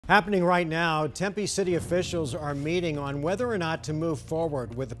Happening right now, Tempe City officials are meeting on whether or not to move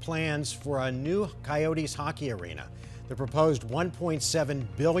forward with the plans for a new Coyotes hockey arena. The proposed $1.7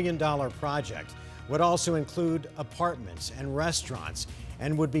 billion project would also include apartments and restaurants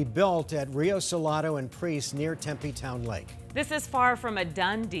and would be built at Rio Salado and Priest near Tempe Town Lake. This is far from a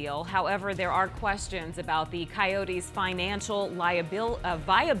done deal. However, there are questions about the Coyotes' financial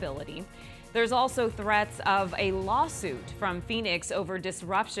viability. There's also threats of a lawsuit from Phoenix over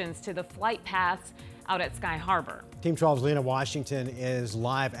disruptions to the flight paths out at Sky Harbor. Team 12's Lena Washington is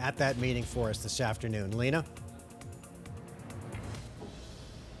live at that meeting for us this afternoon. Lena?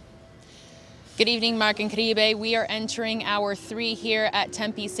 Good evening, Mark and Caribe. We are entering hour 3 here at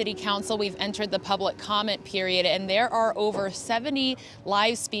Tempe City Council. We've entered the public comment period, and there are over 70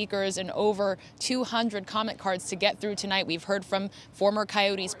 live speakers and over 200 comment cards to get through tonight. We've heard from former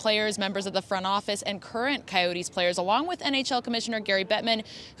Coyotes players, members of the front office, and current Coyotes players, along with NHL Commissioner Gary Bettman,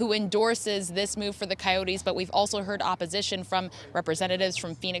 who endorses this move for the Coyotes. But we've also heard opposition from representatives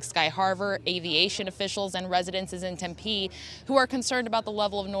from Phoenix Sky Harbor, aviation officials, and residences in Tempe who are concerned about the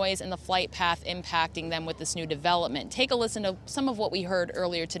level of noise and the flight path impacting them with this new development. Take a listen to some of what we heard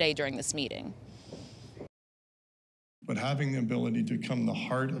earlier today during this meeting. But having the ability to become the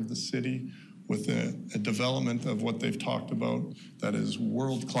heart of the city with a development of what they've talked about that is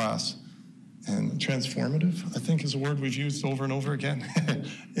world-class and transformative, I think is a word we've used over and over again.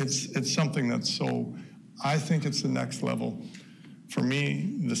 It's something that's so, I think it's the next level. For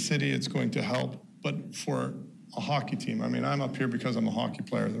me, the city, it's going to help, but for a hockey team. I mean, I'm up here because I'm a hockey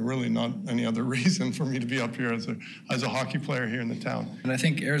player. There's really not any other reason for me to be up here as a hockey player here in the town. And I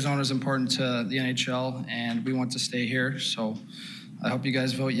think Arizona is important to the NHL, and we want to stay here. So I hope you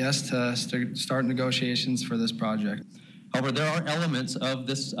guys vote yes to start negotiations for this project. However, there are elements of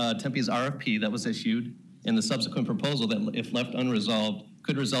this Tempe's RFP that was issued in the subsequent proposal that, if left unresolved,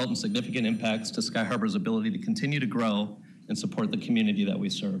 could result in significant impacts to Sky Harbor's ability to continue to grow and support the community that we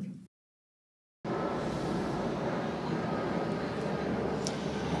serve.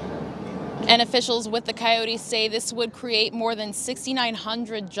 And officials with the Coyotes say this would create more than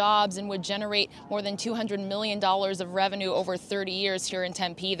 6,900 jobs and would generate more than $200 million of revenue over 30 years here in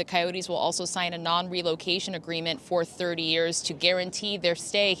Tempe. The Coyotes will also sign a non-relocation agreement for 30 years to guarantee their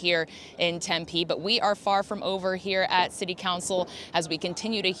stay here in Tempe. But we are far from over here at City Council as we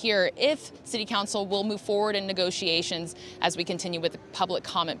continue to hear if City Council will move forward in negotiations as we continue with the public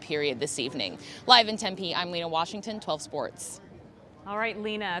comment period this evening. Live in Tempe, I'm Lena Washington, 12 Sports. All right,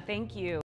 Lena, thank you.